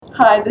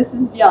Hi, this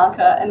is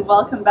Bianca, and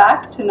welcome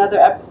back to another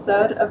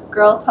episode of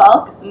Girl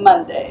Talk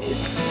Mondays.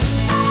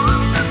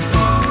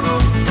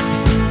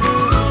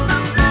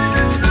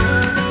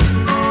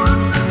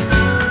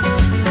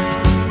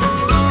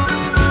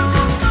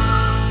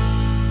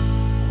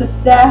 So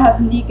today I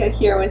have Nika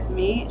here with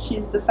me.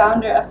 She's the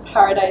founder of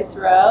Paradise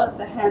Row,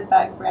 the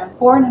handbag brand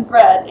born and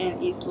bred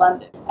in East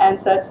London.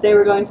 And so today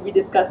we're going to be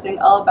discussing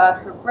all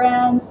about her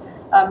brand,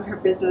 her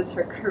business,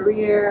 her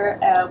career,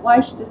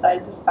 why she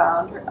decided to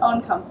found her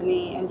own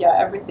company, and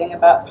everything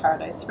about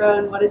Paradise Row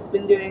and what it's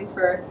been doing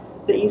for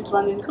the East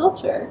London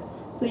culture.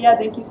 So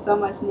thank you so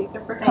much, Nika,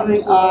 for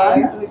coming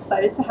on. I'm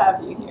excited to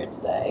have you here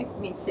today.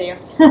 Me too.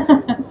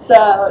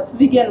 So to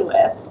begin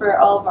with, for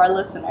all of our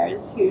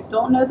listeners who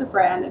don't know the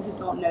brand and who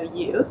don't know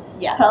you,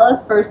 Yes. Tell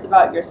us first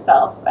about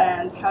yourself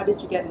and how did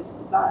you get into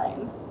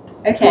design?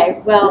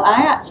 Okay, well,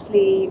 I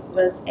actually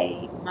was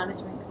a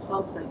management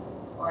consultant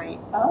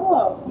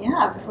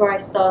before I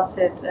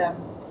started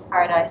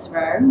Paradise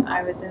Row.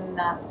 I was in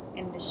that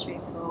industry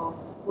for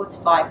 4 to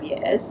 5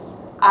 years.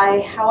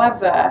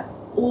 However,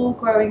 all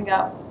growing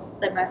up,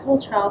 like my whole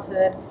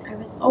childhood, I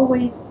was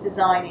always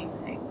designing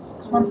things,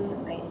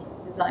 constantly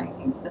designing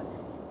things. But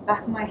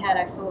back in my head,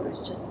 I thought it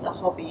was just a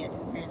hobby. I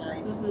didn't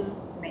realize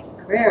make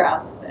a career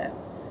out of it.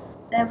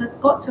 Then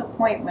it got to a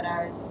point when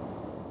I was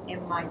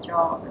in my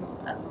job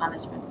as a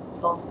management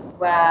consultant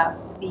where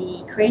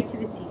the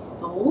creativity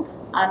stalled,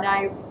 and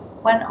I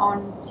went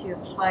on to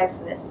apply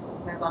for this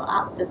mobile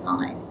app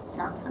design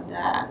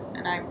Santander,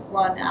 and I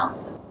won out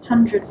of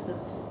hundreds of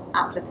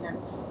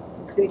applicants,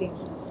 including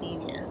some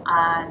seniors.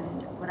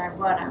 And when I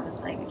won, I was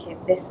like, okay,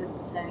 this is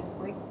the turning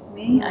point for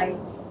me. I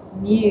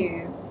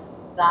knew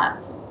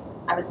that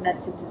I was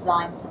meant to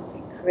design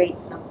something, create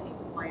something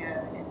of my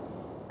own, and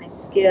my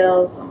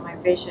skills and my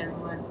vision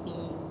weren't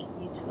being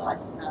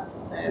utilized enough.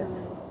 So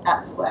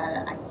that's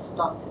where I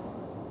started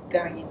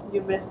going in.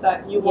 You missed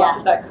that. You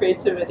wanted that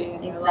creativity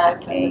in your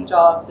life, and the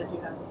job that you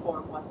had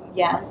before wasn't.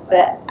 Yes,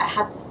 but I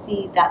had to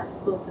see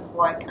that's sort of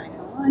why I kind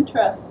of. Oh,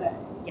 interesting.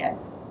 Yeah,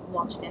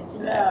 launched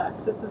into it. Yeah,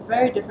 because it's a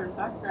very different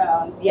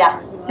background.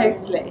 Yes,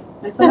 totally.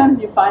 And sometimes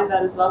you find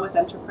that as well with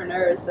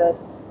entrepreneurs, that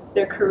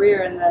their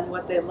career and then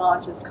what they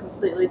launch is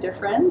completely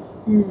different.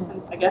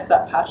 And I guess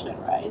that passion,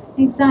 right?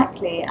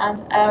 Exactly.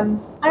 And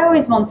I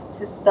always wanted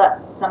to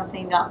start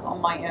something up on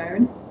my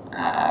own,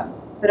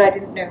 but I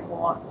didn't know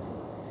what.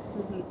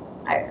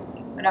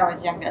 When I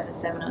was younger, as I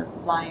said, when I was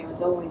designing, I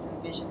was always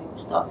envisioning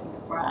starting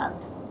a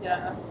brand.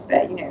 Yeah.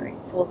 But it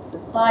falls to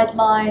the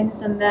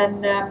sidelines. And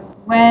then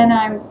when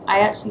I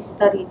actually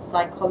studied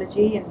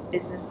psychology and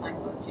business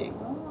psychology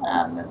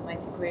as my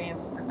degree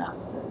and for my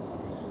master's,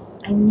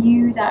 I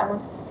knew that I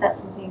wanted to set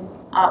something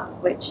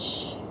up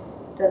which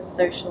does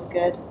social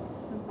good.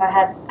 I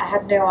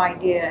had no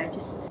idea.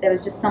 There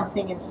was just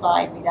something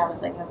inside me that was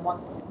like, I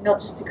want not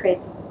just to create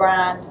a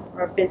brand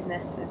or a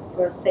business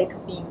for the sake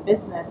of being a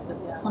business,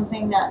 but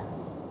something that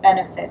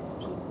benefits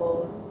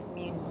people,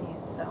 community,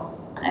 and so on.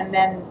 And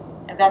then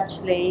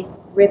eventually,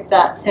 with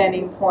that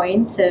turning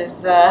point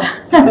of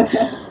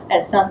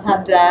at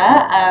Santander,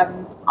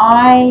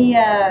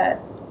 I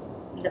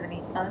live in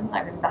East London.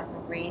 I live in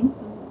Bethnal Green,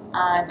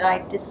 and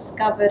I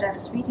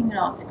was reading an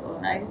article,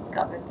 and I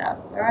discovered that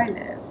where I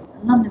live,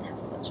 London has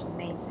such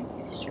amazing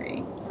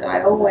history. So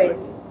I always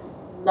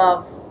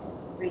love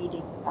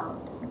reading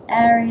about different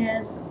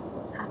areas and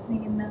what's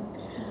happening in them.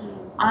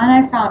 And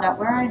I found out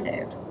where I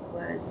lived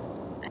was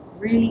a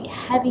really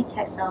heavy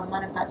textile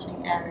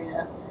manufacturing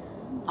area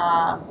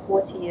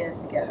 40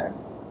 years ago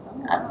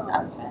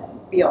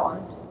and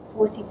beyond.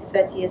 40 to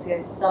 30 years ago,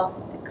 it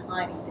started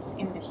declining, this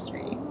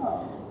industry,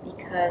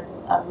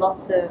 because a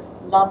lot of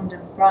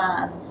London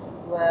brands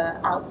were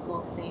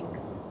outsourcing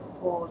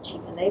for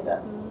cheaper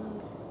labour.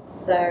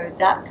 So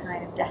that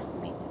kind of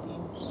decimated the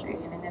industry.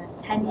 And in a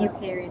 10-year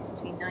period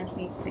between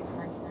 1986 and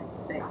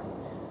 1996,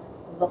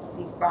 a lot of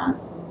these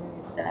brands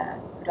moved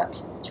their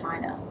production to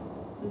China.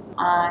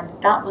 And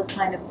that was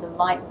kind of the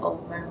light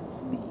bulb moment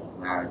for me,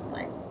 where I was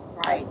like,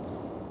 right,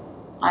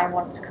 I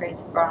want to create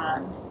a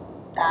brand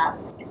that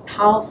is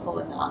powerful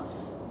enough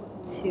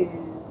to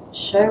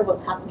show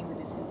what's happening with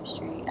this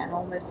industry and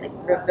almost like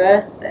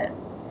reverse it,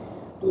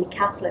 be a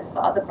catalyst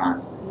for other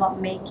brands to start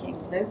making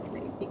locally.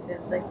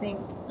 Because I think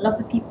a lot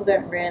of people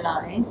don't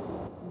realize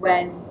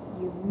when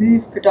you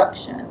move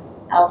production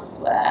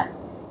elsewhere,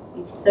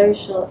 the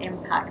social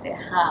impact it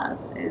has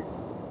is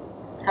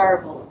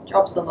terrible.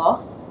 Jobs are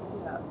lost,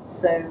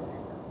 so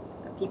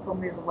people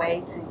move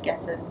away to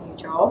get a new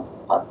job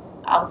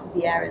out of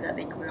the area that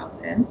they grew up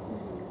in,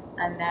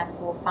 and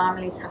therefore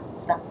families have to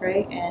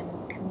separate, and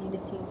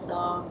communities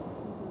are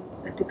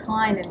a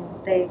decline,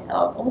 and they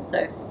are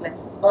also split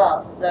as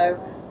well. So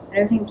I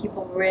don't think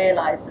people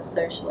realize the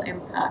social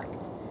impact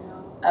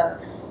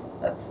of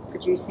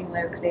producing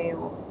locally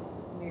or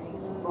moving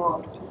it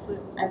abroad.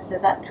 And so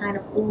that kind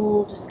of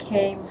all just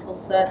came full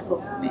circle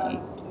for me,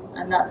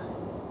 and that's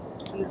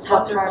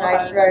how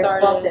Paradise Row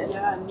started.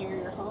 Yeah, near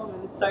your home,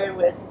 and it started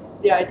with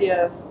the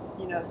idea of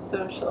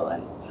social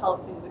and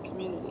helping the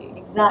community.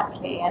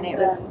 Exactly, and it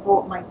was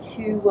brought my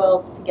two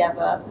worlds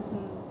together.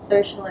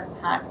 social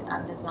impact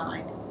and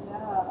design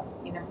Yeah.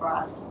 in a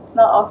brand. It's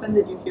not often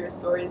that you hear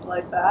stories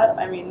like that.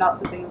 I mean,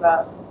 not to think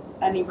about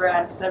any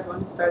brand, because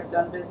everyone who starts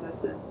their own business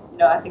is,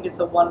 I think it's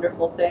a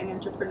wonderful thing,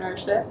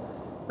 entrepreneurship,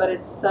 but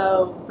it's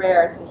so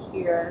rare to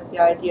hear the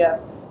idea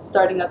of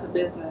starting up a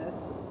business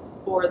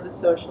for the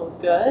social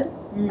good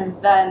and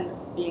then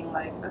being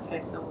like,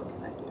 okay, so what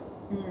can I do?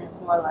 It's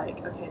more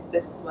like, okay,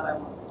 this is what I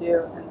want to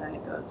do, and then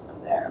it goes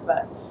from there.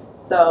 But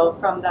so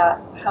from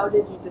that, how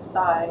did you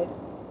decide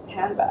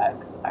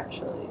handbags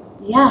actually?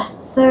 Yes,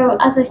 so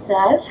as I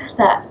said,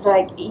 that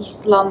like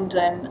East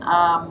London,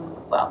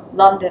 well,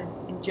 London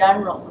in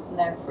general was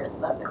known for its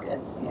leather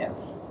goods.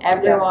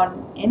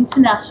 Everyone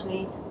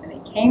internationally, when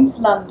they came to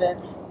London,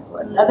 they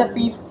bought a leather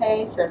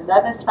briefcase or a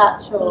leather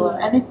satchel or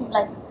anything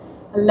like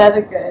a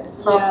leather good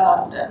from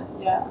London.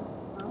 Yeah.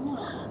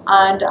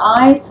 And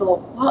I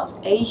thought, what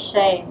a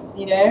shame,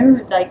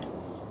 like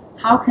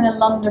how can a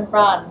London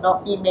brand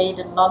not be made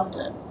in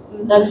London?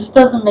 That just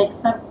doesn't make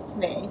sense to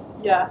me.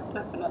 Yeah,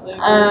 definitely.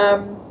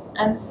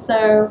 And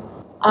so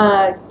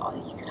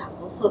you could have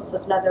all sorts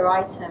of leather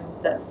items,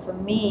 but for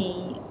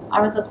me,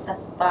 I was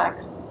obsessed with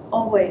bags.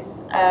 Always.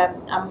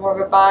 I'm more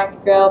of a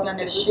bag girl than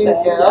a shoe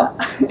girl. Yeah.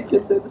 I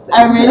can say the same.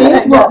 Oh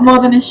really? More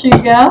than a shoe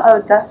girl?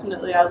 Oh,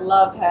 definitely. I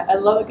love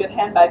a good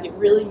handbag. It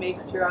really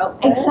makes your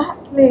outfit.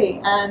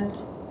 Exactly. And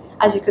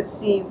as you could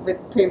see with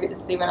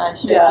previously when I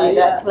showed you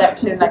that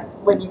collection, like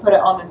when you put it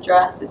on a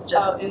dress, it's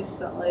just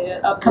instantly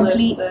it uplifts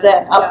completes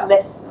it,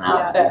 uplifts an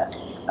outfit. Yeah,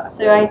 exactly.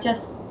 So I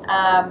just,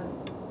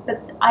 but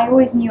I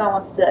always knew I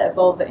wanted to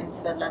evolve it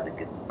into a leather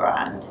goods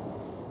brand.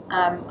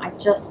 I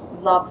just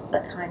love the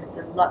kind of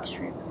the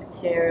luxury of the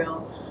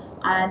material,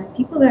 and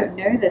people don't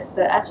know this,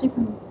 but actually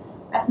from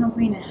Bethnal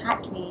Green and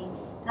Hackney,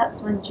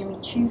 that's when Jimmy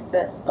Choo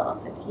first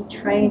started. He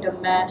trained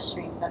on Mare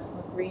Street in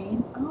Bethnal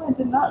Green. Oh, I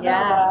did not know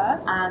that.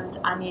 Yes, and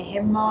Anya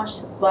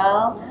Himmarsh as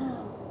well. Wow.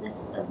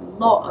 There's a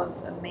lot of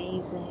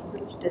amazing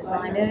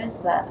designers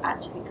that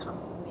actually come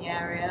from the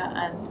area,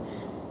 and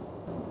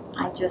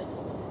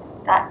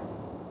that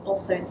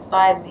also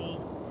inspired me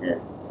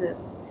to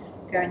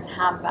go into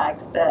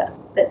handbags, but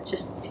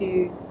just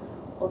to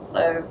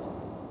also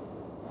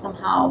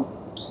somehow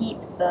keep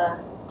the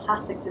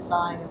classic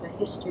design and the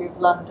history of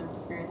London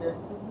through the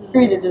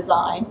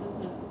design.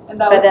 And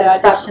that was the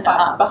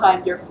idea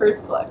behind your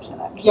first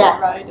collection, actually,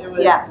 right? It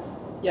was,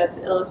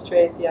 to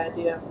illustrate the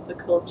idea of the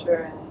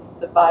culture and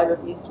the vibe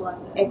of East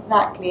London.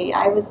 Exactly.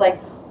 I was like,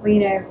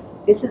 well,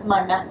 this is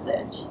my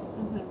message,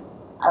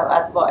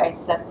 as what I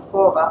said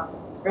before about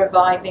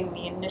reviving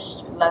the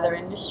leather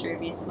industry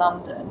of East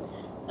London.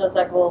 So I was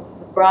like, well,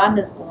 the brand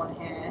is born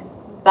here,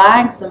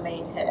 bags are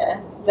made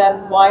here,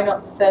 then why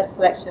not the first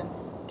collection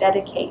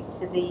dedicate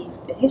to the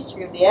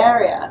history of the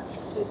area?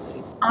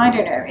 I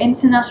don't know.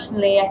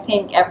 Internationally, I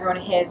think everyone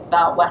hears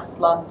about West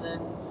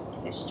London's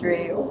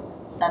history or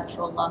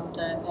Central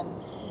London, and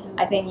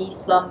I think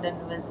East London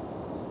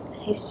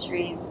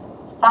history is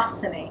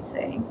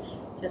fascinating,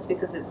 just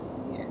because it's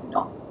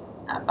not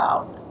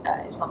about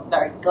it's not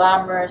very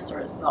glamorous, or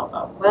it's not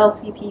about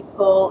wealthy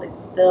people.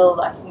 It's still,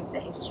 I think the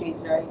history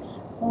is very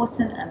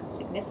important and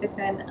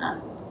significant,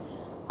 and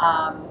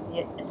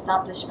the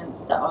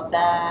establishments that are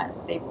there,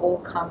 they've all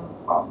come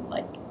from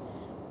like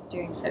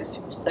doing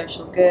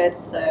social good.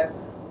 So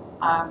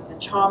the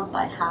charms that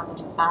I have on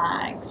the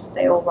bags,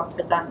 they all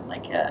represent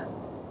like a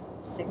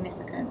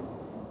significant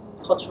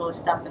cultural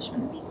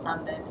establishment of East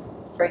London.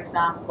 For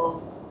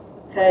example,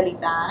 the Pearly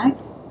bag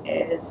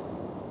is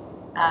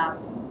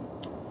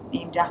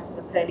named after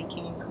the Pearly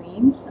King and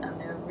Queens, and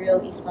they're a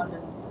real East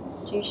London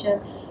institution.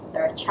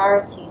 They're a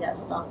charity that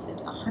started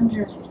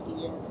 150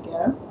 years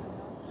ago,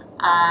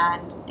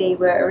 and they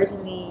were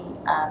originally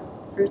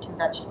fruit and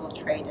vegetable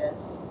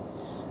traders.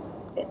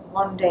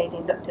 One day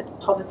they looked at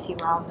the poverty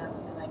around them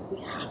and they're like,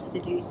 we have to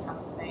do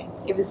something.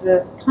 It was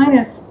the kind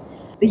of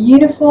the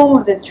uniform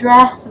or the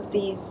dress of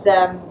these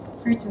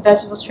fruit and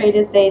vegetable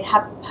traders. They'd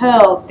have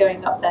pearls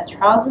going up their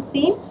trouser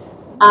seams,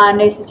 and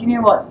they said, you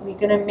know what, we're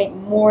going to make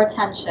more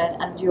attention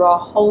and do our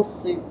whole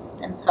suit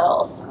in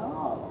pearls.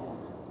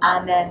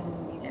 And then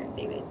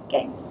they were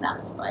getting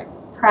snapped by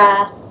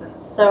press and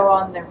so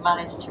on. They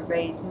managed to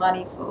raise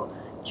money for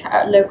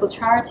local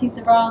charities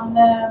around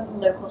them,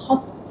 local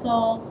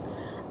hospitals,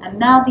 and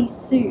now these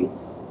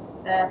suits,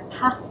 they're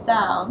passed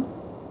down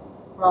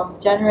from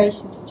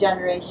generation to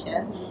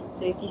generation.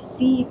 So if you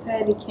see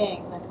Pearly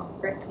King like on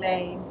Brick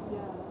Lane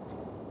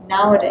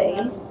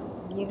nowadays,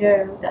 you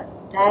know that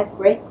their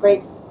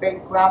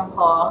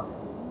great-great-great-grandpa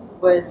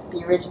was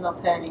the original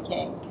Pearly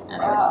King,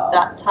 and it was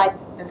that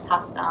title's been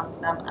passed down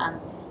to them, and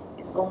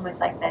it's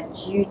almost like their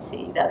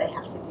duty that they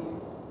have to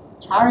do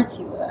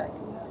charity work.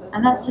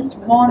 And that's just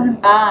one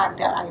bag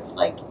that I've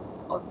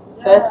of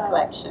the first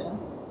collection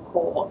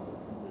core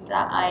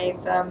that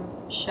I've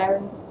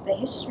shown the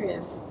history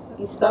of.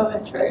 It's so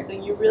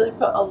interesting. You really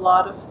put a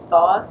lot of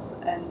thought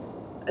and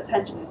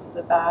attention into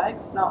the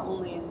bags, not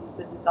only in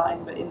the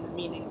design but in the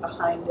meaning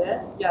behind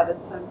it. Yeah,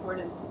 that's so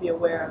important to be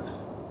aware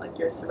of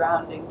your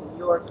surroundings and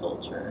your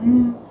culture.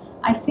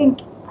 I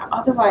think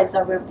otherwise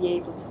I won't be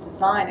able to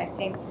design. I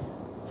think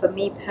for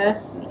me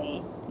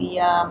personally,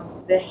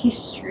 the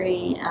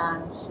history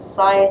and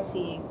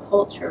society and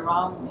culture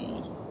around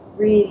me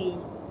really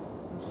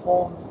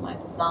informs my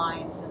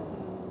designs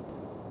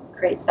and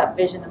creates that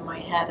vision in my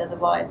head.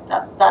 Otherwise,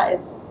 that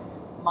is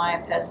my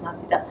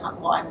personality. That's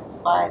what I'm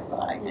inspired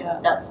by. Yeah.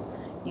 And that's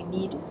you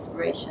need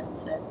inspiration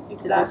to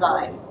Exactly.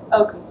 design.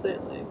 Oh,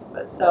 completely.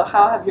 But so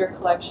how have your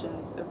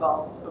collections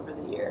evolved over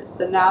the years?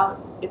 So now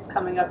it's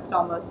coming up to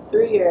almost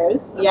 3 years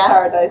of Yes.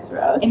 Paradise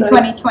Row. In So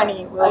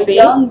 2020 will a be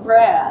young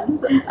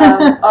brand,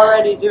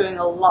 already doing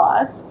a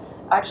lot.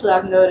 Actually,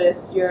 I've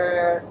noticed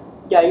your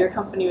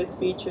company was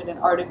featured in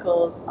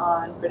articles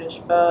on British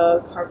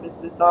Vogue, Harper's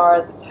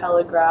Bazaar, The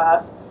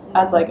Telegraph,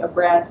 as like a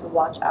brand to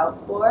watch out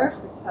for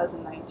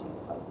 2019,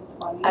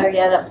 2020. Oh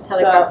yeah, that's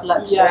Telegraph So,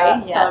 luxury.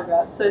 Yeah, Yeah.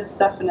 Telegraph. So it's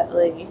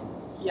definitely,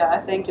 I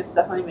think it's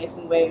definitely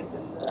making waves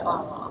in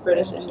the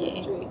British thank you.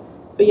 industry.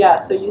 But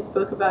yeah, so you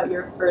spoke about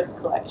your first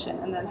collection,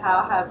 and then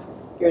how have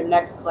your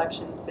next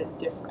collections been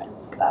different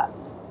to that?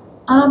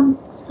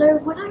 So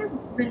when I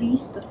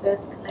released the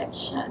first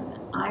collection,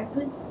 I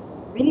was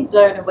really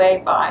blown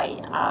away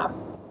by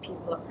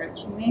people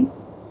approaching me,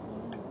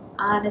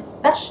 and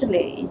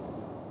especially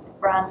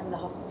brands in the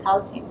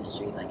hospitality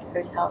industry, like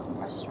hotels and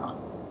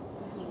restaurants.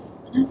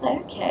 And I was like,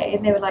 okay,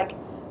 and they were like,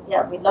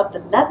 yeah, we love the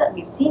leather.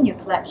 We've seen your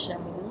collection.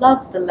 We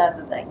love the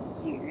leather that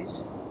you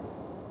use,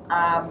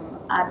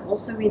 and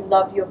also we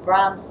love your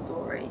brand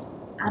story.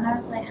 And I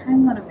was like,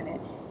 hang on a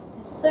minute.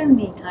 There's so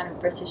many kind of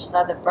British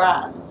leather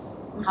brands.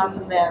 How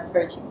come they're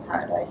approaching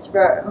Paradise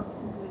Row?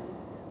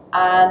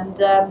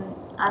 And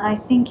I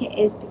think it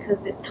is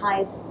because it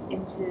ties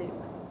into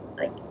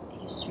like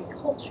history,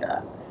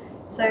 culture.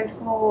 So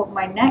for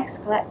my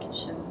next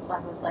collections, I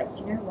was like,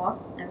 do you know what?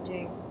 I'm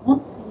doing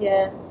once a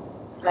year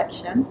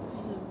collection,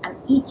 and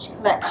each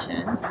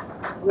collection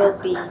will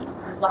be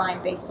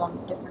designed based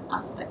on different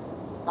aspects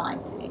of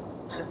society.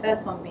 So the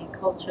first one being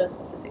culture,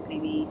 specifically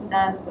the East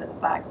End, where the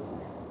bags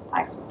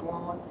were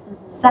born.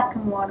 The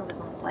second one was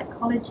on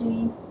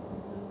psychology.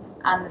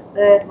 And the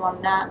third one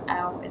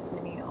now is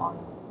going to be on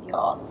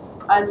yachts.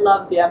 I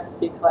love the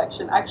Empathy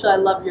collection. Actually, I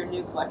love your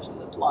new collection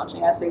that's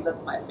launching. I think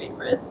that's my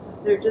favorite.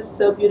 They're just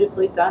so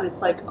beautifully done.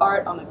 It's like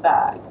art on a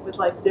bag with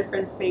like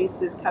different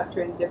faces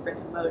capturing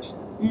different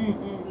emotions.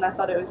 And I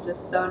thought it was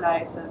just so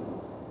nice and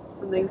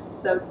something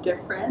so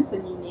different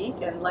and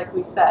unique. And like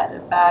we said, a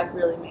bag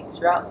really makes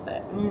your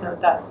outfit. And so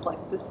that's like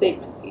the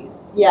statement piece.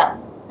 Yeah,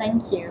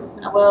 thank you.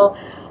 Well,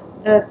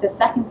 the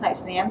second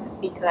collection, the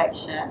Empathy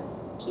collection,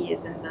 key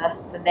is in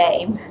the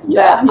name.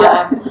 Yeah,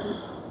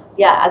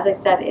 yeah, as I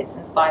said, it's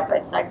inspired by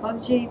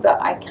psychology, but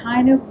I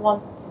kind of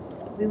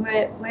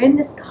we're in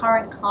this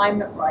current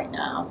climate right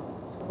now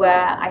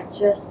where I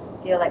just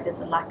feel like there's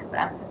a lack of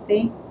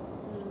empathy.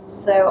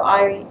 So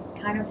I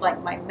kind of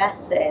like my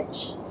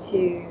message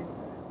to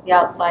the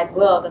outside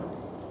world, and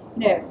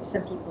you know,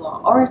 some people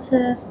are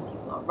orators, some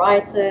people are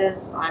writers,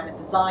 I'm a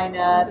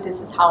designer,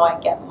 this is how I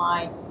get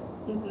my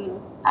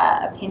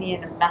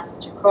opinion and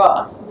message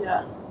across.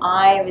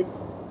 I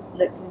was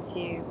looked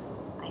into,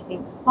 I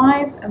think,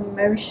 5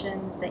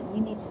 emotions that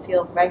you need to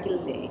feel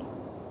regularly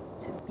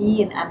to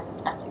be an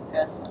empathetic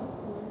person.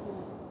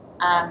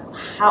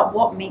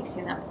 What makes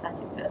you an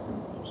empathetic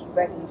person? If you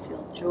regularly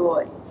feel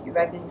joy, if you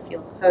regularly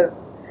feel hope,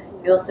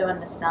 you also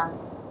understand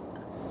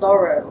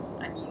sorrow,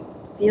 and you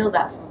feel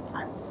that from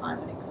time to time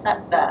and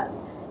accept that.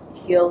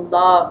 You feel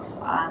love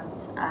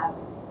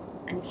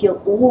and you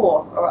feel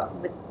awe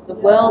with the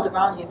world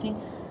around you. I think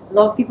a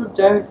lot of people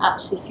don't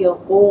actually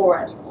feel awe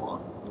anymore.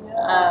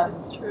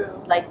 That's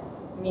true. Like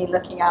me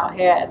looking out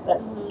here,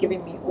 that's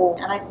giving me awe.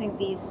 And I think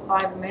these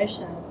 5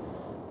 emotions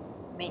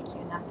make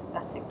you an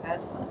empathetic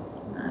person,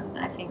 and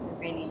I think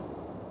we really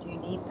do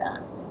need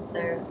that.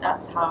 So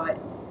that's how it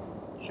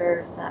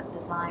drove that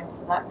design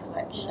for that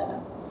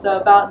collection. So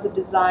about the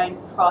design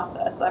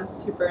process, I'm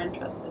super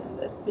interested in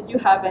this. Did you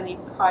have any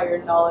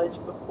prior knowledge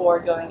before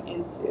going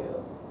into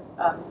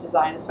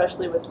design,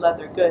 especially with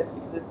leather goods,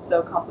 because it's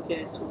so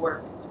complicated to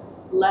work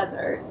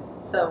leather?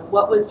 So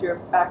what was your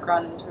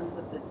background in terms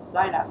of the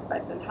design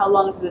aspect, and how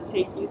long does it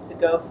take you to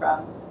go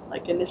from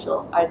like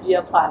initial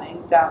idea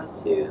planning down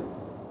to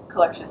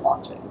collection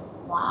launching?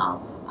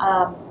 Wow.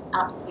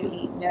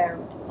 Absolutely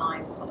no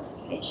design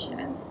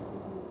qualification.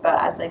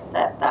 But as I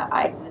said, that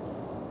I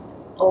was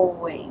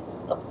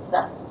always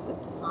obsessed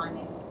with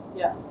designing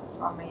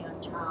from a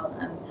young child.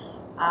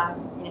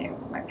 And you know,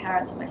 my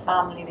parents and my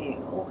family, they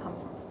all come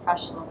from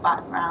professional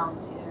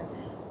backgrounds. You know,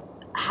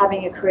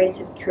 having a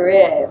creative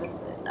career,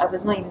 I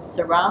was not even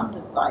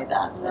surrounded by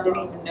that. So I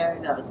didn't even know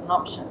that was an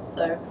option.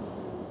 So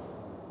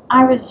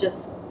I was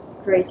just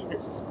creative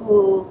at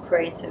school,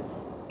 creative,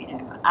 you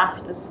know,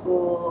 after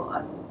school,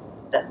 and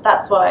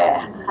that's why I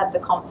had the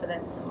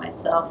confidence in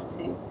myself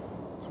to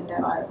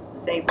know I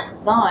was able to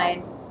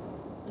design.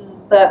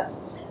 But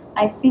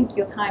I think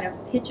you're kind of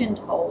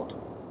pigeonholed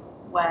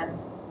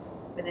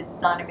with a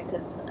designer,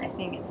 because I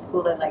think at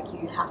school they're like,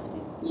 you have to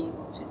be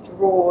able to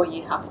draw,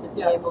 you have to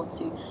be able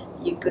to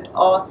be a good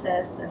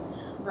artist, and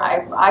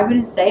I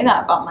wouldn't say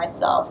that about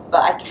myself,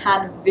 but I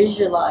can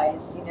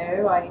visualize, you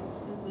know,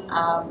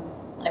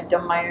 I've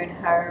done my own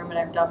home, and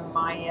I've done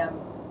my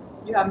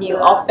You have new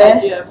the office.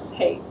 idea of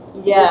taste.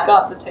 Yeah. You've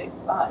got the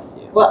taste behind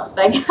you. Well,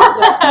 thank you.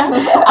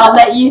 Yeah. I'll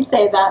let you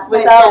say that.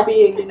 but Without yes.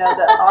 being,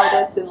 the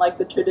artist in like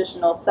the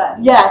traditional sense.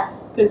 Yes.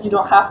 Because you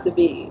don't have to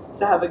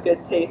have a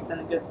good taste and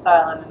a good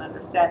style and an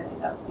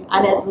understanding of people.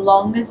 And as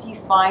long as you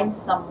find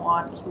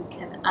someone who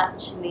can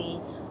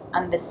actually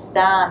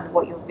understand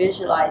what you're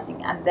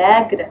visualizing, and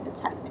they're good at the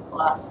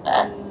technical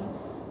aspects,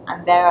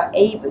 and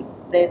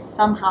they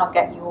somehow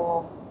get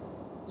your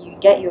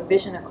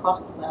vision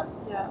across to them,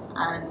 Yeah.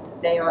 and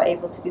they are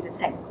able to do the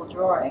technical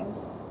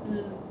drawings,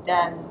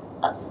 then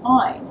that's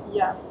fine.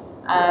 Yeah.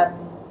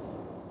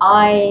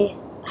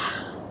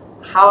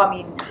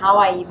 How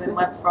I even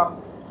went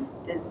from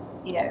this,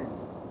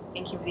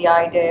 thinking of the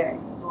idea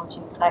and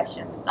launching the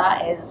collection,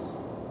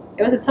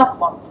 it was a tough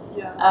one.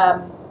 Yeah.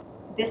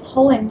 This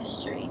whole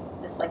industry,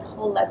 this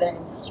whole leather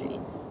industry,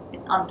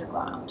 is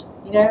underground.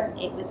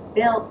 It was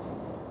built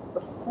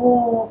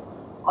before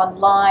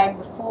online,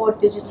 before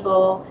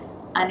digital,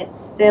 and it's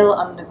still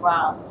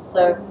underground.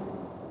 So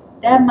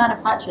they're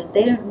manufacturers.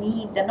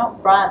 They're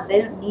not brands.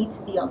 They don't need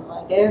to be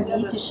online. They don't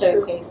need to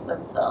showcase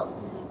themselves.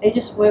 They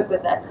just work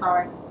with their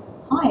current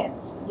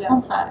clients,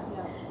 contacts.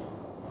 Yeah.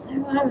 So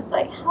I was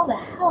like, how the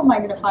hell am I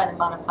going to find a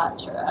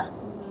manufacturer?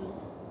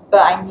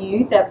 But I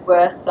knew there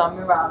were some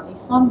around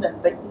East London,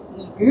 but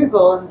you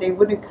Google and they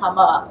wouldn't come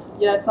up.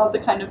 Yeah, it's not the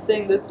kind of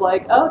thing that's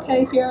like,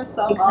 okay, here are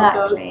some.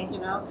 Exactly. I'll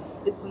go,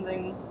 it's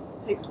something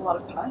that takes a lot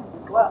of time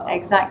as well.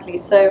 Exactly.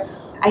 So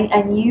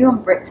I knew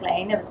on Brick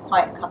Lane there was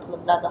quite a couple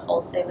of leather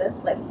wholesalers,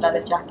 like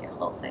leather jacket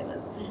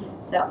wholesalers.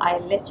 So I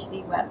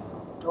literally went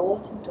from door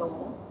to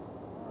door,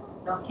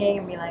 knocking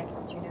and be like,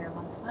 do you know a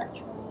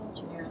manufacturer?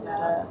 Do you know a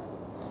leather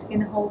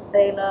skin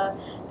wholesaler?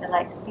 They're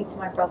like, speak to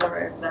my brother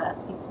over there,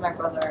 speak to my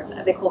brother over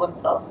there. They call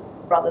themselves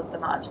brothers, they're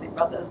not actually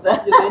brothers,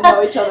 but they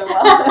know each other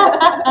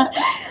well.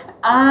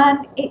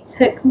 And it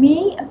took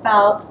me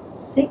about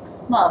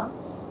 6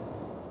 months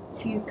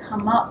to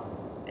come up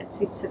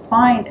to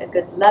find a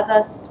good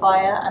leather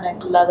supplier and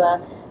a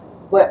leather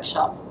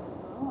workshop.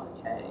 Oh,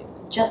 okay.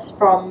 Just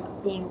from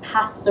being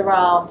passed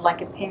around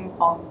like a ping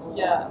pong ball.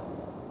 Yeah.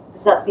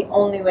 Because that's the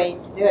only way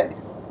to do it,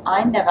 because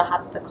I never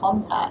had the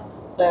contacts.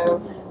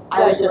 So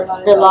I was just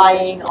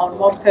relying on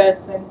one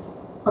person to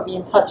put me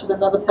in touch with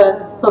another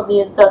person to put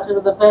me in touch with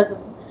another person.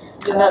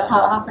 And that's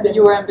how it happened. But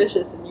you were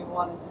ambitious and you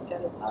wanted to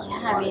get it done.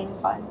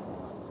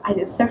 Yeah,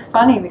 it's so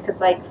funny because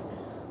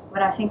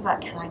when I think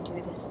about, can I do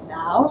this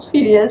now? A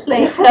few years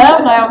later,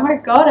 I'm like, oh my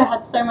god, I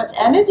had so much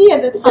energy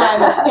at the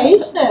time and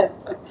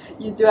patience.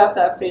 You do have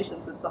to have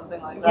patience with something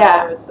like that.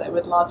 Yeah. I would say,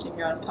 with launching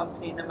your own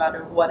company, no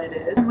matter what it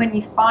is. And when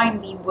you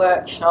find the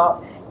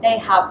workshop, they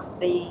have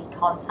the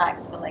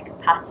contacts for like a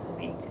pattern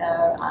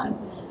maker and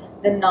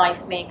the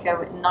knife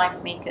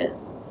makers.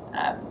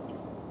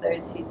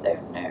 Those who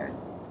don't know,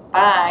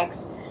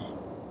 bags.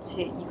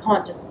 You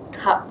can't just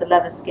cut the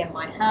leather skin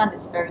by hand.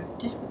 It's very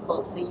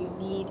difficult. So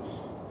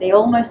they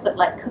almost look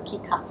like cookie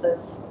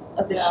cutters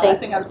of the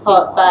shape of the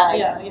part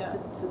bags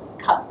to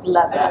cut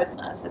leather.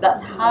 So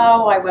that's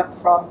how I went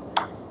from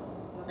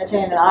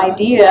an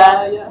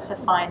idea to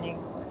finding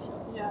a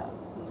workshop. Yeah.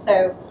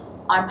 So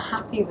I'm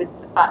happy with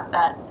the fact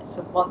that it's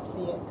a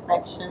once-a-year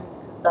collection,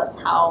 because that's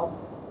how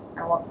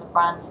I want the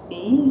brand to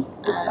be.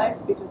 It's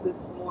nice because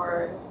it's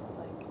more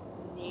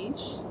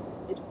niche.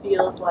 It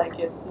feels like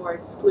it's more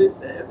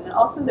exclusive, and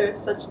also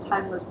there's such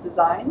timeless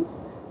designs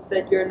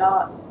that you're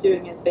not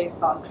doing it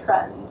based on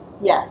trend.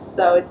 Yes.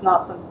 So it's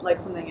not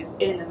something is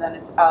in and then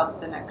it's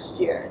out the next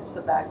year. It's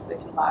a bag that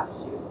can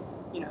last you,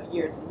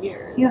 years and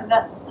years. Yeah,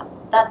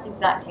 that's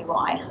exactly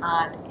what I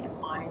had in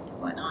mind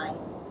when I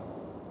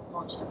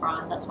launched the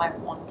brand. That's what I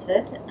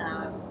wanted,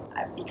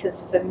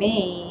 because for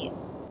me,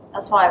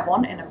 that's what I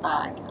want in a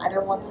bag. I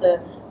don't want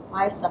to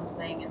buy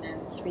something and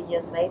then 3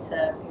 years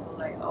later people are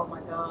like, oh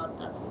my god,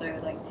 that's so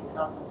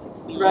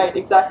 2016. Right,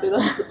 exactly.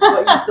 That's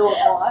what you don't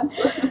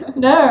want.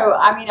 No,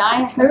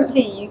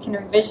 hopefully you can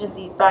envision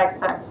these bags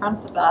that are in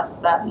front of us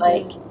that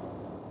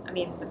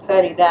the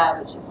pearly there,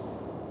 which is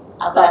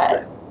out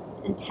there,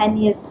 in 10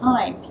 years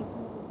time people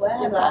will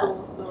wear that.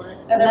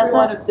 And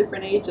everyone of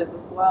different ages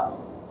as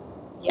well.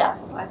 Yes,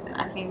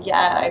 I think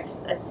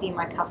I've seen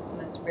my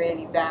customers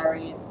really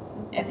vary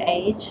in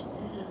age.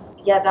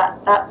 Yeah,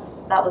 that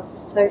was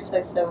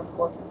so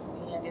important to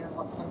me. I didn't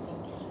want something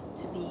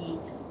to be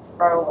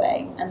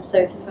throwaway, and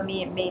so for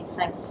me it made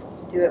sense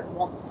to do it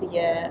once a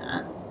year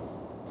and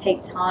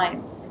take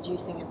time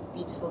producing a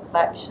beautiful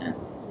collection,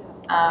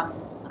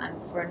 and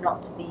for it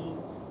not to be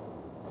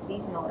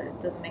seasonal, it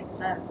doesn't make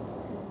sense.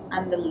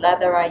 And the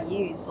leather I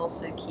used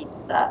also keeps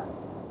that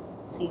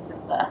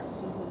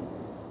seasonless.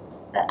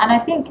 And I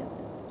think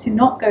to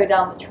not go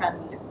down the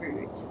trend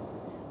route,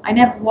 I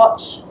never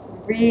watch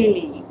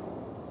really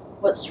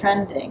what's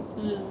trending.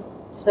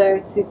 So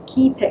to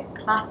keep it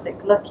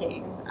classic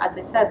looking, as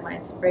I said, my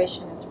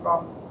inspiration is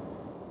from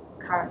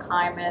current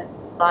climate,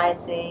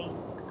 society,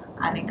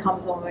 and it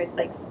comes almost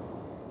as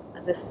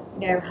if,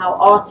 how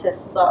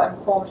artists are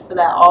informed for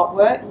their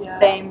artwork,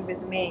 same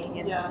with me.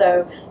 And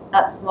so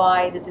that's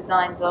why the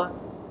designs are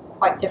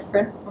quite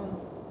different from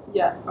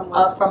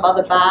from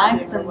other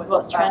bags trending or and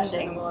what's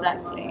trending, fashionable at the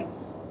exactly. moment.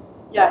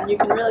 Yeah, and you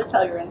can really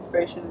tell your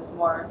inspiration is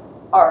more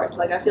art.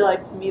 Like, I feel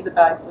like to me the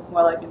bags look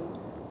more like an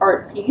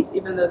art piece,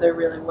 even though they're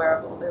really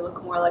wearable. They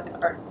look more like an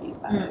art piece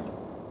bag,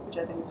 which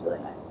I think is really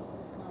nice.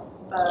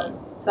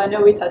 So I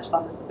know we touched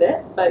on this a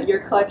bit, but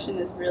your collection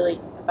is really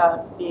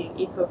about being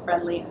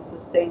eco-friendly and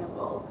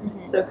sustainable.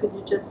 So could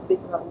you just speak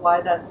about why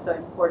that's so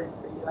important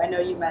for you? I know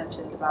you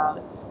mentioned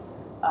about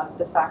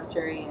the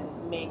factory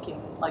and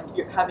making, like,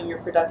 you're having your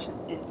production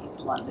in East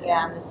London.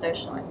 Yeah, and the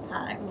social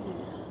impact.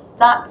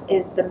 That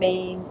is the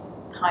main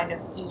kind of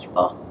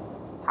ethos,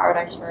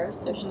 Paradise Row,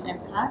 social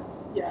impact.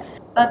 Yeah.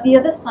 But the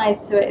other side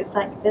to it is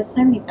like there's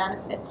so many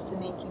benefits to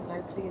making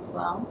locally as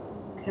well,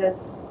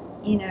 because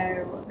you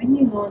know when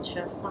you launch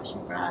a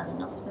fashion brand,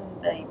 and often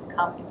they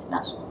become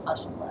international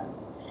fashion brands,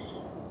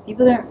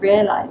 people don't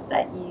realize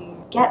that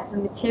you get the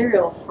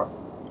material from,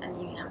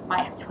 and you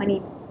might have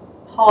 20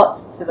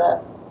 parts to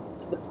the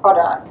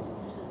product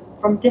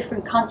from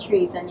different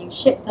countries, and you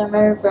ship them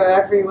over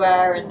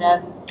everywhere, and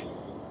then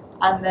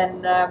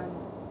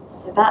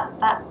so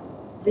that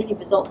really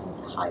results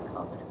into high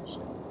carbon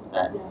emissions.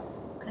 But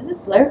because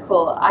it's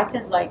local, I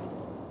could like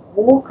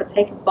walk or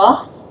take a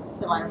bus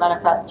to my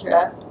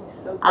manufacturer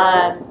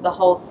and the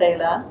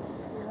wholesaler,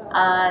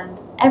 and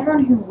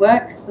everyone who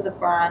works for the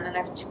brand. And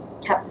I've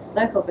kept this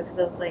local because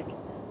I was like,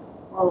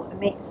 well, it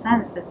makes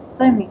sense. There's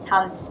so many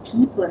talented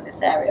people in this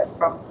area,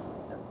 from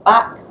the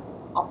back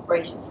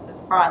operations to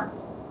the front.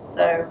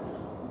 So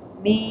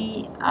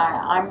me,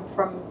 I'm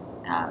from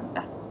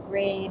Bethnal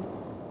Green.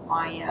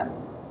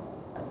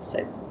 So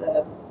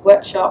the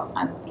workshop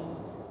and the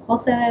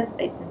wholesalers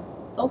based in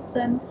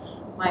Dalston.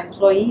 My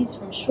employees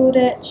from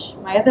Shoreditch,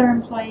 my other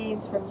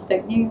employees from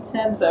Stoke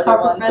Newington,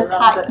 photographers,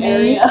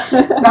 Hackney,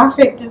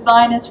 graphic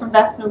designers from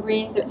Bethnal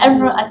Green. So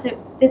everyone,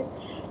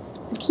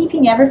 so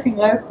keeping everything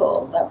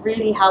local, that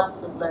really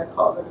helps with low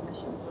carbon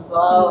emissions as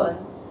well, and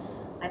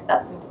like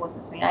that's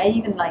important to me. I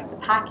even like the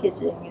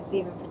packaging is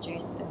even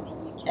produced in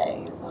the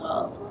UK as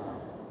well.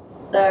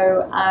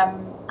 So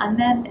and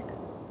then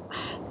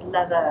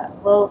leather.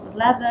 Well, the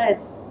leather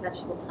is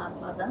vegetable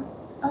tanned leather.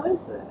 Oh, is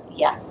it?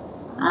 Yes,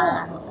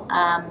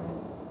 and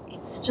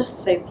it's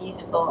just so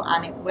beautiful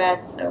and it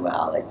wears so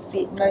well. It's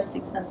the most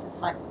expensive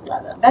type of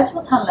leather.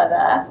 Vegetable tan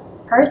leather,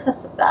 the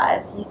process of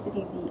that is used to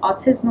be the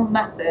artisanal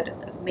method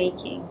of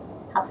making,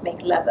 how to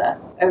make leather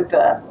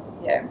over,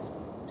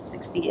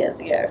 60 years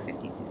ago,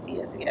 50, 60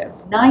 years ago.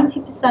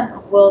 90%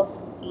 of world's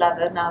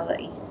leather now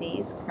that you see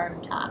is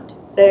chrome tanned.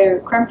 So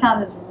chrome tan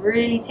has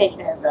really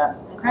taken over.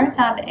 And chrome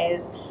tan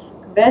is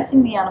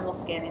converting the animal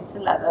skin into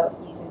leather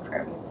using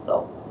chromium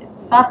salts.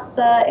 It's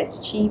faster, it's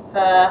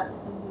cheaper,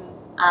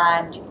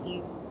 and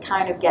you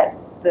kind of get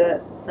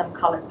some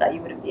colours that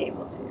you wouldn't be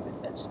able to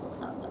with vegetable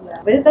tan leather.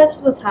 Yeah. With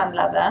vegetable tan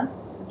leather,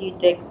 you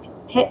dig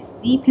pits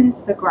deep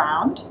into the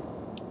ground,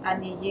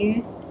 and you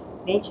use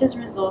nature's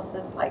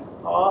resources like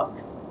bark,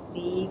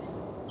 leaves,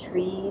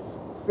 trees,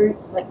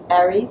 fruits like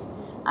berries,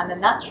 and the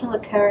natural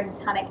occurring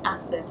tannic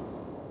acid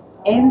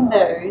in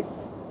those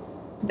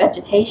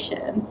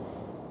vegetation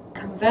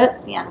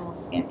converts the animal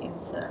skin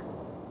into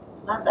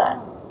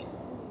leather.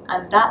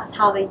 And that's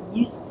how they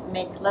used to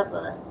make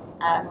leather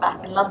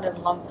back in London a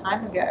long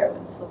time ago,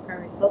 until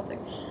chromium salting.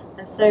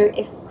 And so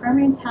if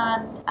chromium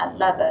tanned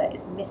leather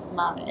is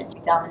mismanaged,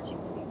 it's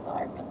damaging to the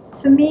environment.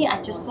 For me,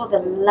 I just saw the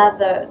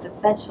leather, the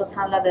vegetable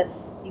tan leather,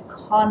 you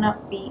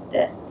cannot beat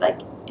this.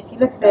 Like, if you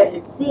look at it,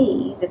 you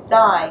see the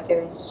dye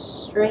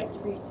goes straight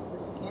through to the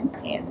skin.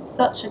 And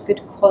such a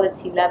good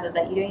quality leather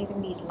that you don't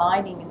even need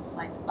lining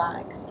inside the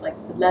bags. Like,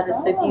 the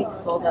leather's so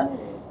beautiful that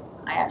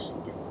I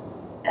actually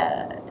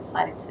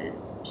decided to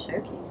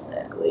showcase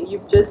it.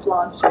 You've just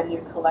launched your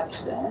new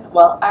collection.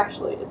 Well,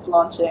 actually, it's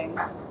launching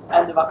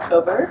end of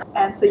October,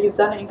 and so you've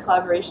done it in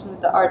collaboration with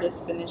the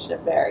artist Venetia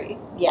Berry.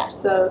 Yes.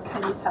 So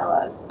can you tell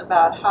us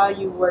about how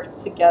you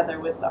worked together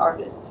with the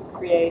artist to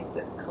create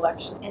this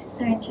collection? It's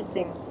so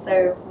interesting.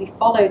 So we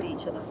followed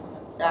each other from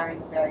the very,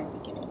 very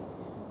beginning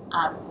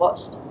and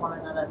watched one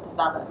another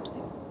develop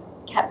and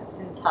kept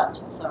in touch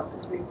and so on,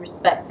 because we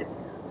respected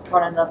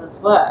one another's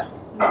work.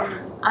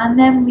 And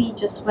then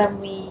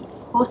when we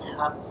caught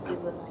up, we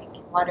were like,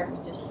 why don't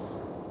we just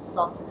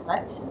start a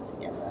collection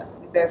together?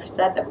 We both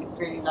said that we'd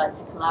really like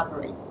to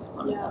collaborate with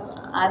one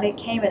another. And it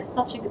came at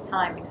such a good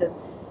time because,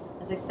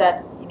 as I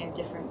said,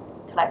 different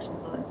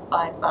collections are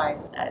inspired by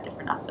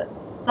different aspects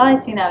of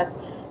society. And I was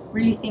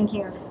really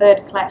thinking of a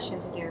third collection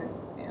to do,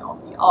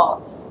 on the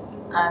arts.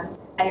 And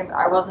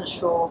I wasn't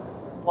sure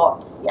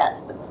what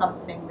yet, but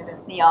something within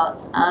the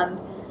arts. And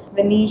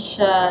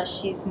Venetia,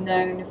 she's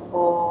known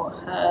for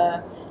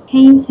her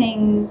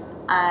paintings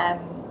and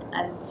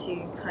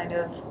to kind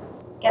of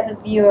get the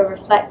viewer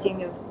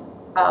reflecting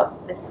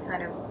about this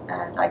kind of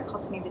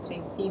dichotomy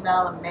between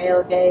female and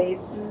male gaze,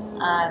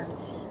 and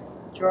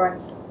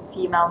drawing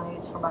female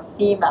nudes from a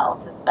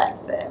female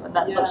perspective, and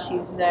that's what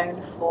she's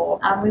known for.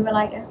 And we were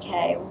like,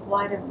 okay,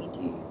 why don't we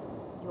do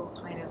your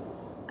kind of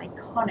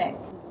iconic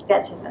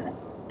sketches and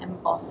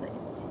emboss it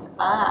into the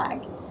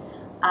bag?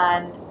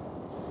 And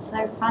It's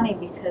so funny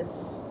because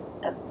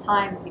at the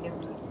time we didn't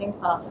really think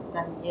about it, but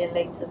then a year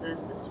later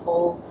there's this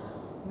whole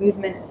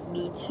movement of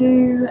Me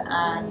Too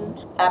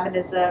and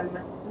feminism,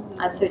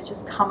 and so it's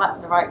just come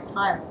at the right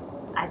time.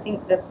 I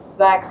think the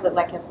bags look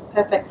like a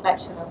perfect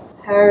collection of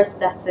her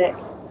aesthetic,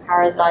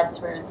 Paradise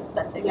Rose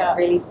aesthetic. Yeah. I've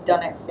really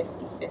done it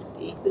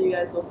 50-50. So you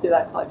guys will see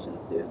that collection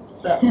soon.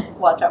 So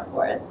watch out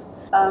for it.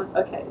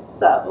 Okay,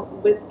 so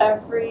with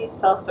every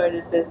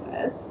self-started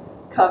business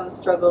comes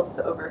struggles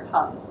to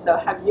overcome. So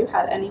have you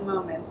had any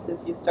moments since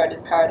you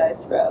started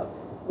Paradise Row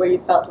where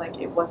you felt like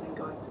it wasn't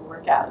going to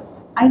work out?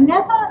 I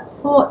never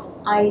thought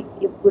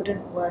it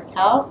wouldn't work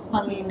out,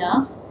 funnily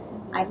enough.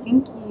 I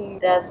think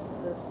there's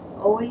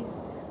always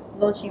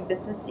launching a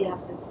business, you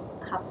have to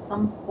have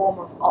some form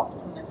of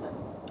optimism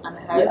and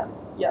hope.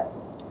 Yeah.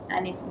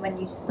 And when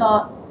you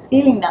start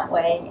feeling that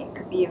way, it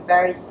could be a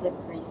very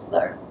slippery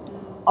slope.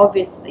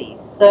 Obviously,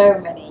 so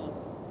many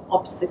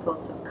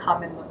obstacles have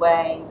come in the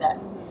way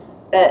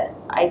but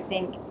I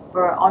think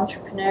for an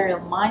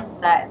entrepreneurial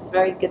mindset, it's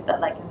very good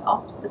that like an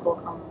obstacle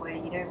comes where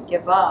you don't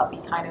give up.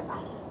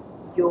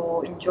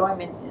 Your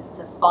enjoyment is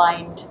to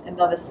find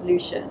another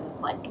solution.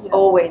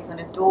 Always, when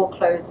a door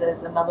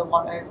closes, another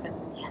one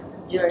opens.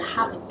 You just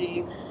have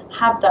to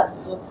have that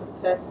sort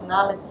of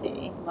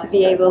personality to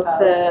be able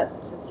to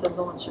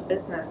launch a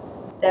business.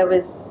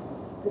 There's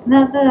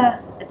never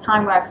a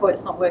time where I thought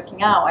it's not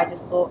working out. I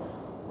just thought,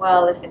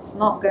 well, if it's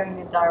not going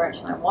in the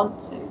direction I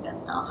want to,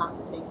 then I'll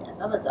have to take it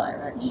another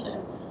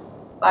direction.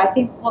 But I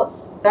think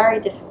what's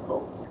very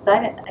difficult, because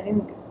I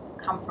didn't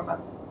come from a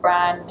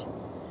brand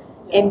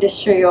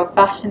industry or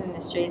fashion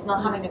industry, is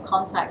not having the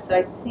contacts. So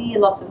I see a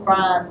lot of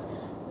brands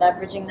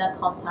leveraging their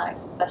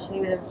contacts, especially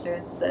with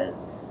influencers,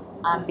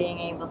 and being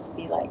able to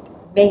be like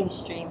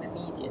mainstream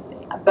immediately.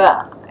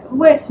 But it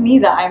works for me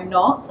that I'm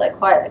not. So I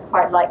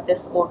quite like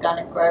this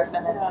organic growth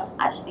and then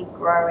actually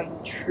growing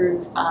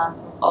true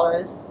fans and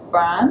followers of the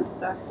brand.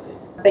 Exactly.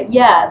 But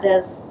yeah,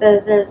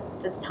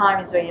 there's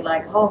times where you're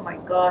like, oh my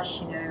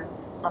gosh,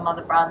 some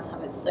other brands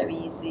have it so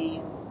easy,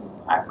 and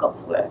I've got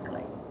to work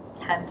like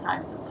 10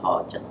 times as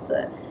hard just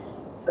for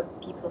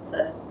people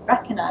to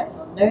recognize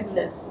or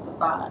notice the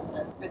brand.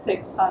 And it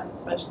takes time,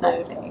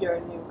 especially if you're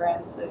a new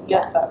brand, to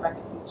get that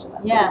recognition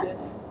at the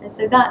beginning. And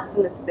so that's a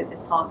little bit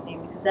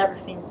disheartening because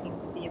everything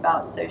seems to be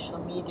about social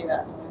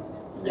media at the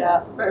moment. So.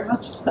 Yeah, very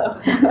much so.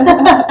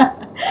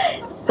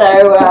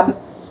 So,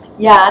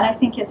 and I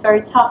think it's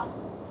very tough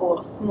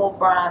for small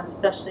brands,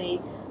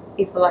 especially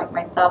people like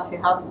myself who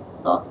haven't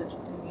started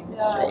in the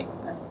industry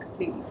and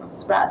completely from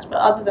scratch. But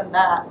other than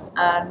that,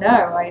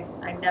 no,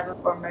 I never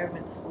for a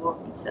moment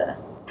thought me to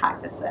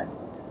pack this in.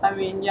 I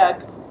mean, yeah,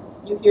 'cause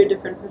you hear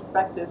different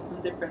perspectives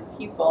from different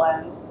people,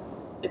 and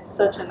it's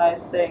such a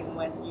nice thing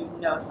when you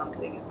know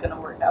something is going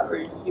to work out, or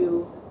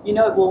you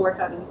know it will work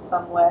out in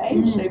some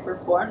way, shape or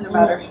form, no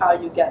matter how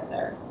you get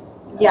there.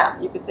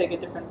 You could take a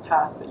different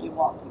path, but you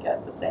want to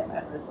get the same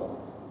end result.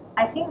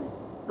 I think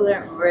people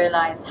don't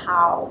realize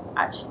how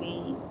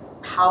actually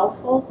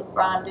powerful the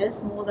brand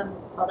is more than the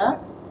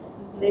product.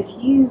 So if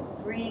you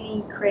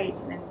really create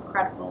an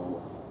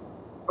incredible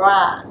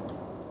brand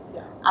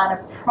and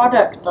a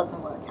product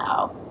doesn't work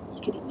out,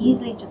 you could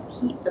easily just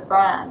keep the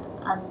brand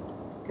and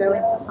go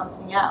into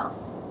something else.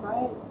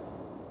 Right.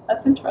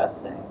 That's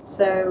interesting.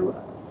 So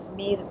for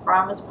me, the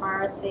brand was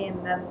priority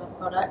and then the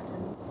product.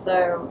 And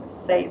so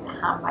say the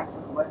handbags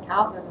doesn't work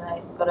out, then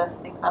I've got to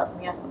think about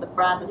something else, but the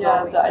brand is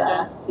always there. Yeah, the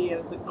identity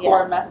of the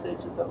core message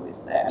is always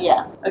there.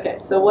 Yeah. Okay,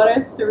 so what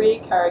are 3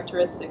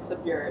 characteristics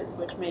of yours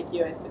which make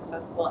you a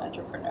successful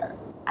entrepreneur?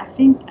 I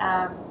think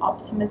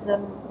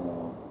optimism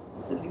or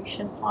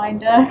solution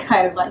finder,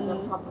 kind of like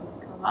when problems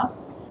come up.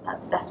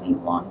 That's definitely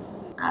one.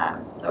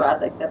 So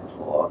as I said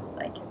before,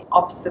 like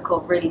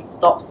obstacle really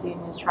stops you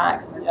in your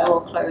tracks and the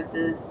door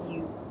closes,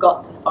 you've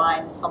got to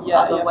find some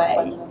other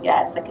way.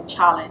 It's like a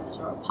challenge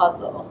or a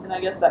puzzle. And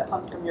I guess that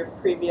comes from your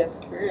previous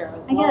career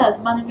as well. Yeah, as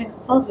management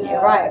consultant,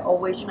 you're right,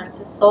 always trying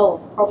to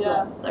solve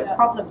problems.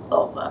 Problem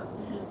solver,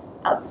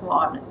 that's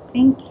one. I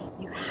think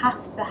you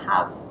have to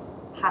have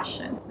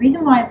passion. The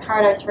reason why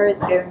Paradise Row is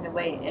going the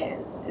way it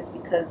is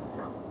because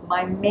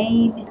my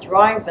main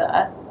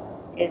driver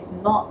is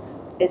not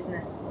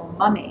business or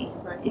money.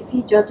 Right. If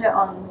you judge it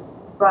on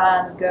the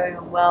brand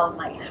going well and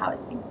like how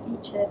it's been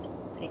featured,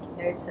 taking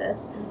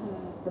notice,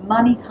 the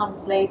money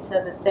comes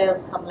later, the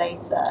sales come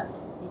later.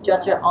 You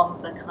judge it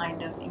on the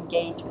kind of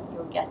engagement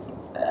you're getting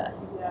first.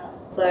 Yeah.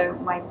 So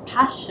my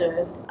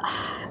passion,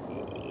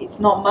 it's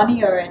not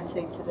money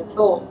oriented at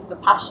all. The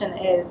passion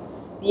is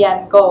the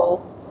end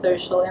goal,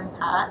 social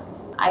impact.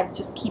 I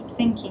just keep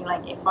thinking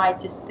like if I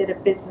just did a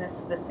business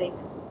for the sake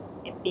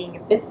of it being a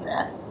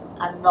business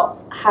and not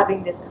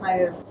having this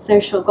kind of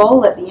social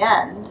goal at the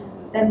end,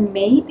 then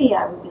maybe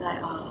I would be like,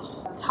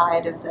 oh, I'm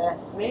tired of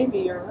this. Maybe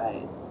you're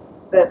right.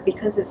 But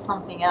because it's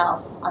something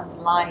else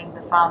underlying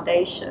the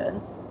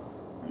foundation,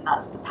 and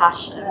that's the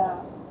passion,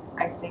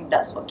 I think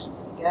that's what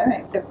keeps me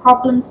going. So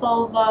problem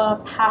solver,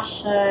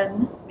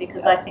 passion,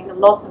 because I think a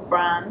lot of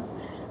brands,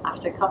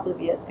 after a couple of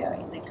years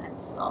going, they kind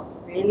of stop,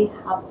 really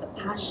have the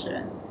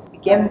passion to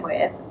begin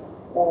with,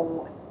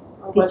 or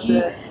Or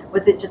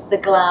Was it just the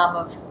glam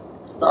of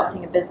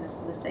starting a business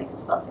for the sake of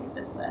starting a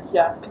business?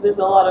 Yeah, because there's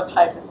a lot of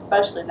hype,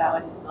 especially now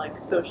in like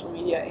social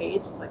media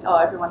age. It's like, oh,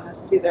 everyone has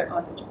to be their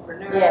own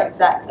entrepreneur. Yeah,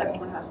 exactly.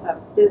 Everyone has to have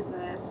a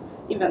business.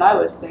 Even I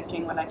was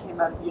thinking when I came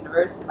out of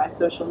university, my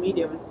social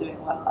media was doing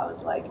well. I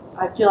was like,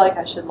 I feel like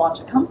I should launch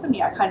a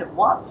company. I kind of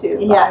want to,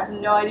 but I have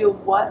no idea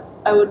what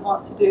I would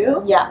want to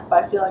do. Yeah.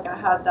 But I feel like I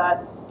had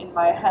that in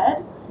my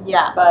head.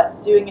 Yeah.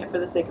 But doing it for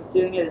the sake of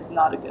doing it is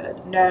not a good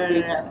reason.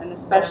 No. And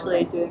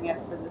especially doing it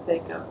for the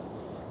sake of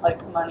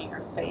like money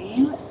or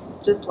fame.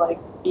 Just like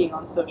being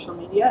on social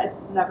media, it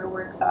never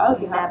works out.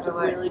 You have to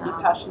really be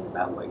passionate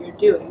about what you're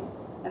doing,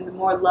 and the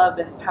more love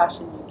and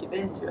passion you give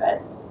into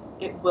it,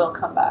 it will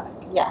come back.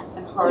 Yes.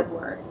 And hard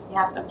work. You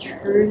have to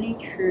truly,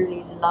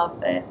 truly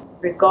love it,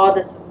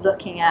 regardless of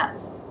looking at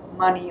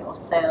money or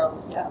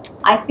sales. Yeah.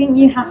 I think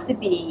you have to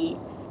be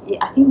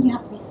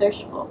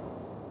sociable.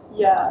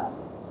 Yeah.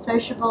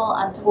 Sociable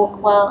and talk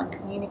well and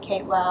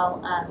communicate well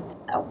and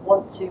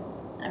want to.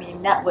 I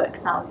mean, network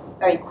sounds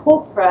very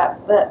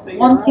corporate, but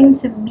wanting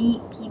to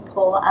meet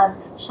people and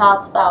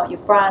shout about your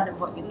brand and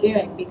what you're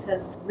doing,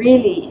 because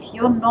really, if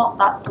you're not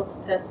that sort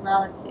of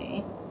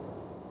personality,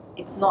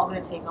 it's not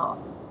going to take off.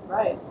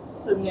 Right.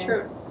 So it's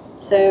true.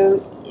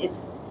 So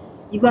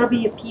you've got to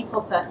be a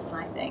people person,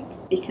 I think,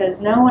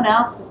 because no one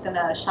else is going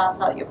to shout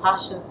out your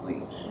passion for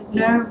you. Mm-hmm.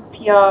 No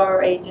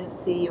PR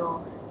agency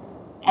or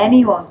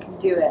anyone can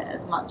do it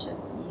as much as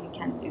you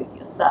can do it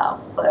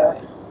yourself. So.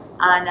 Right.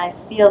 And I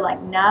feel like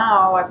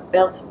now I've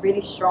built a really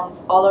strong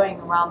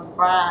following around the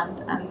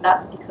brand, and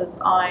that's because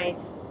I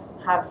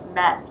have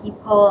met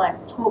people,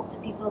 I've talked to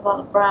people about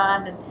the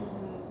brand, and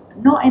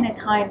not in a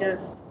kind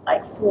of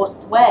like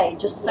forced way,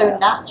 just so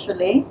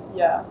naturally.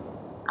 Yeah.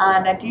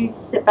 And I do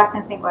sit back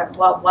and think like,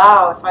 well,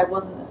 wow, if I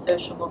wasn't a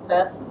sociable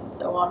person and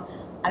so on,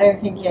 I don't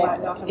think you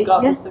might not have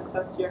got the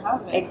success you're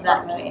having.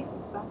 Exactly.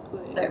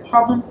 So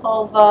problem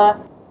solver,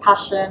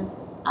 passion,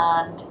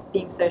 and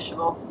being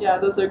sociable. Yeah,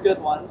 those are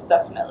good ones,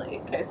 definitely.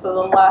 Okay, so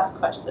the last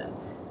question.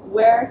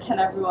 Where can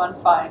everyone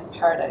find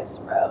Paradise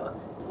Row?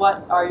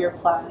 What are your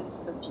plans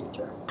for the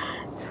future?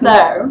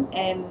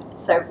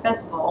 So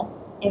first of all,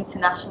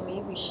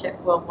 internationally we ship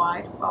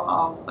worldwide from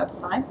our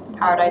website,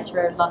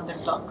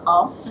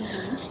 ParadiseRowLondon.com,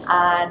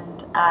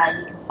 and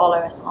you can follow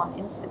us on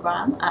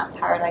Instagram at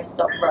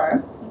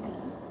paradise.row.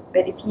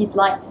 But if you'd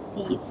like to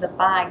see the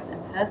bags in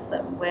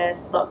person, we're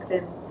stocked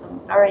in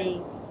some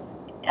very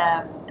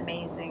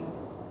amazing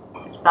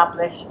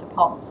established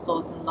department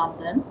stores in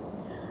London.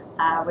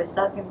 We're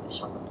stuck in the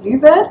shop of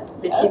Bluebird,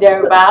 which you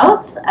know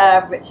about,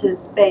 which is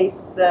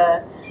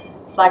the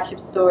flagship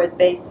store is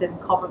based in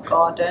Covent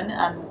Garden,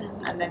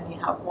 and then you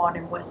have one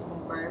in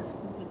Westbourne Grove,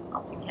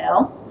 Notting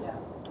Hill. Yeah.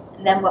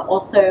 And then we're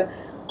also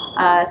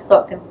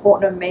stocked in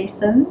Fortnum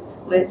Masons,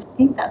 which I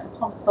think that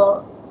department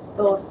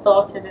store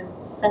started in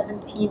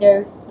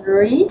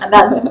 1703, and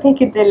that's in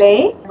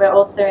Piccadilly. We're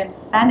also in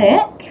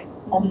Fenwick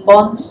on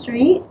Bond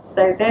Street.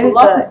 So those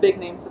lots of big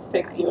names have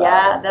picked you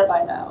up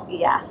by now.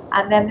 Yes,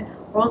 and then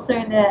we're also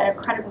in an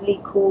incredibly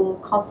cool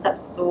concept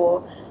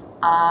store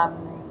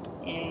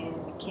in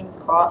King's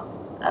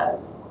Cross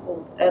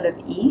called Earl of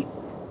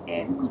East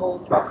in Coal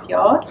Drops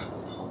Yard,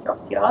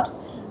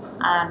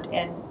 and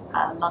in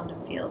London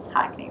Fields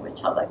Hackney,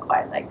 which are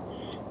quite the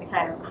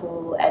kind of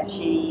cool,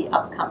 edgy,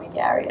 upcoming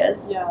areas.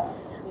 Yeah.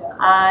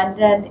 And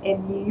then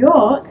in New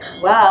York,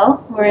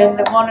 well, we're in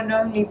the one and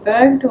only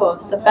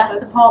Bergdorf's, the best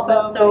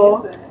department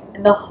store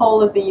in the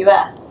whole of the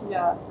US.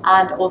 Yeah.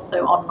 And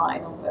also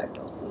online on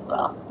Bergdorf's as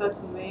well. That's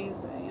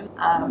amazing.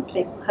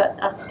 They put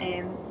us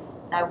in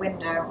their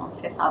window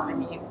on Fifth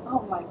Avenue.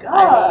 Oh my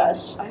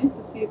gosh! I need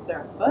to see if there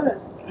are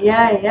photos.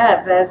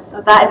 Yeah.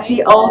 That is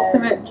the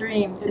ultimate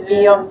dream, to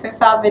be on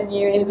Fifth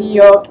Avenue in New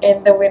York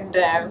in the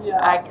window. Yeah.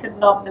 I could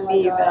not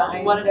believe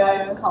it. One of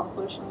those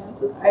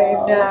accomplishments as well.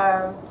 I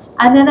know.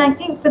 And then I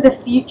think for the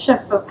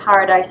future for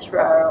Paradise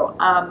Row,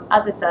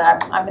 as I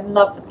said, I'm in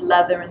love with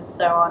leather and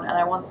so on, and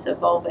I want to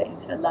evolve it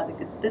into a leather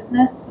goods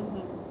business,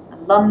 a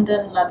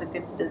London leather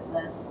goods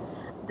business.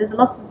 There's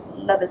lots of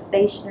leather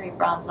stationery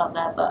brands out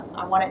there, but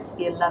I want it to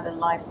be a leather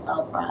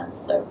lifestyle brand,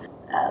 so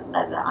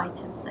leather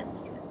items that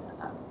you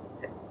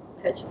can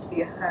purchase for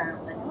your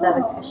home, like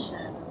leather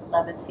cushion,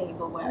 leather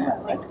tableware,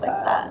 things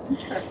like that.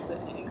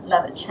 Interesting.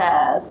 Leather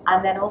chairs.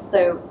 And then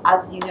also,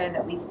 as you know,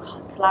 that we've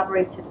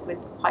collaborated with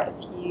quite a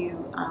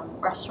few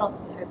restaurants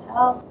and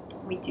hotels.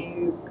 We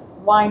do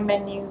wine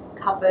menu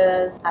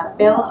covers,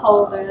 bill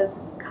holders,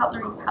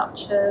 cutlery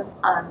pouches,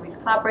 and we've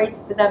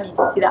collaborated with them. You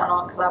can see that on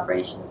our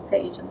collaborations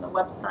page on the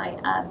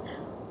website, and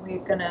we're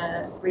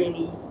gonna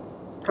really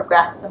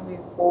progress and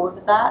move forward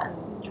with that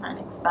and try and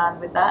expand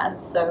with that.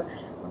 And so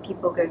when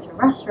people go to a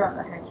restaurant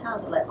or a hotel,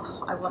 they're like,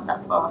 oh, I want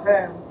that for our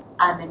home,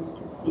 and then you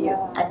can see it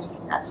and you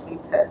can actually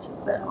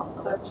purchase it on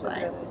the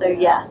website. So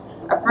yes,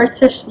 a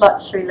British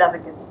luxury leather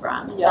goods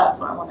brand. That's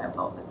what I want to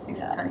evolve into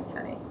for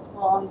 2020.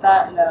 Well, on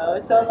that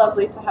note, so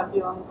lovely to have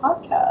you on the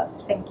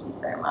podcast. Thank you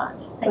so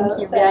much. Thank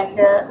you, thanks.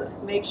 Bianca.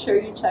 Make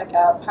sure you check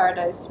out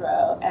Paradise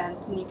Row and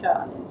Nika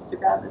on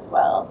Instagram as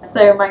well.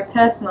 So my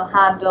personal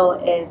handle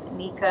is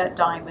Nika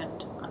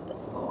Diamond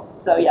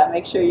 _. So yeah,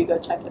 make sure you go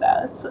check it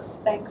out. So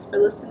thanks for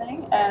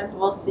listening, and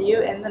we'll see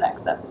you in the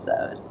next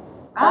episode.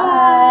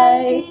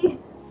 Bye.